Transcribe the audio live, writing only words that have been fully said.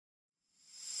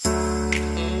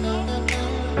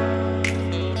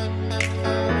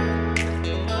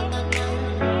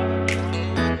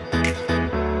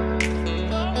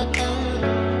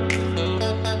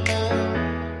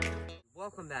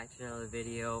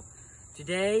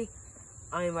Today,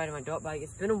 I am riding my dirt bike.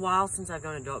 It's been a while since I've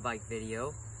done a dirt bike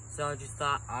video, so I just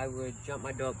thought I would jump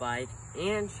my dirt bike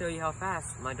and show you how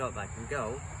fast my dirt bike can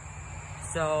go.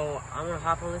 So, I'm gonna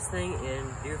hop on this thing and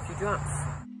do a few jumps.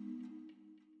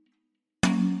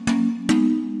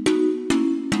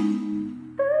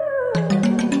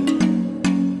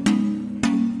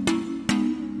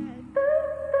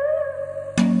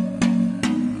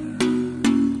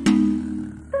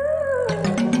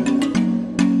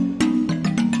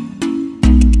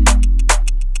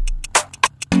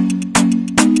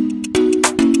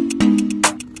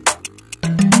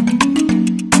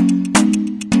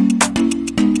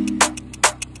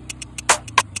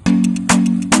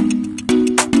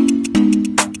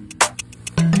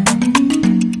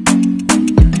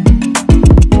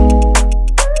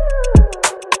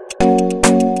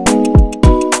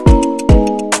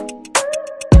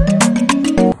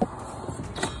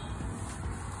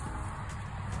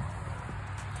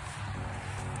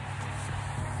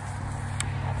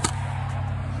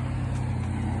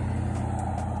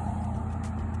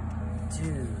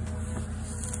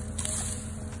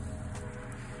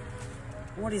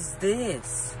 What is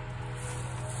this?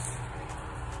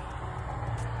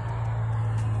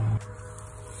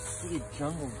 Look at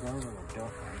jungle growing on a dirt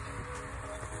bike.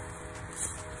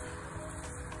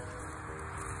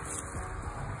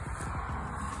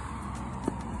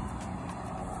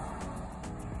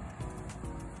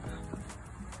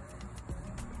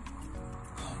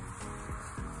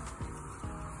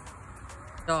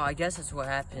 So I guess that's what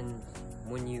happens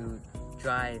when you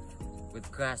drive with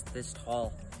grass this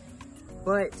tall.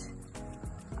 But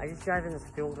I just drive in this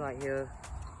field right here,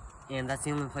 and that's the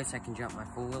only place I can jump my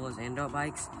four-wheelers and dirt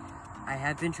bikes. I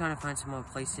have been trying to find some more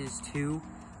places to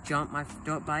jump my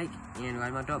dirt bike and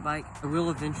ride my dirt bike. I will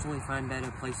eventually find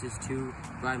better places to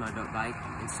ride my dirt bike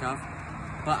and stuff,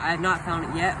 but I have not found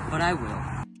it yet, but I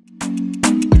will.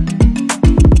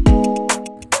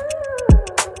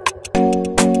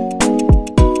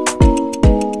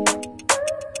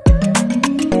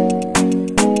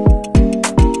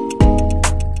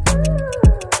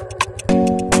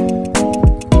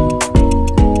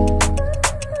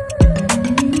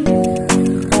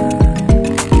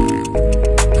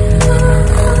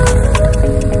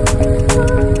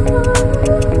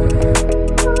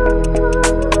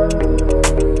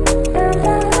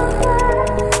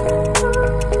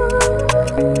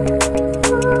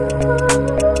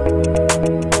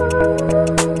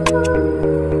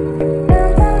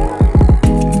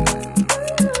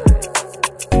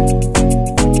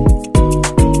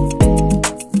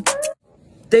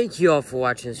 Thank you all for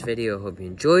watching this video. Hope you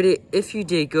enjoyed it. If you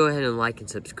did, go ahead and like and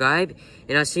subscribe.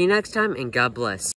 And I'll see you next time, and God bless.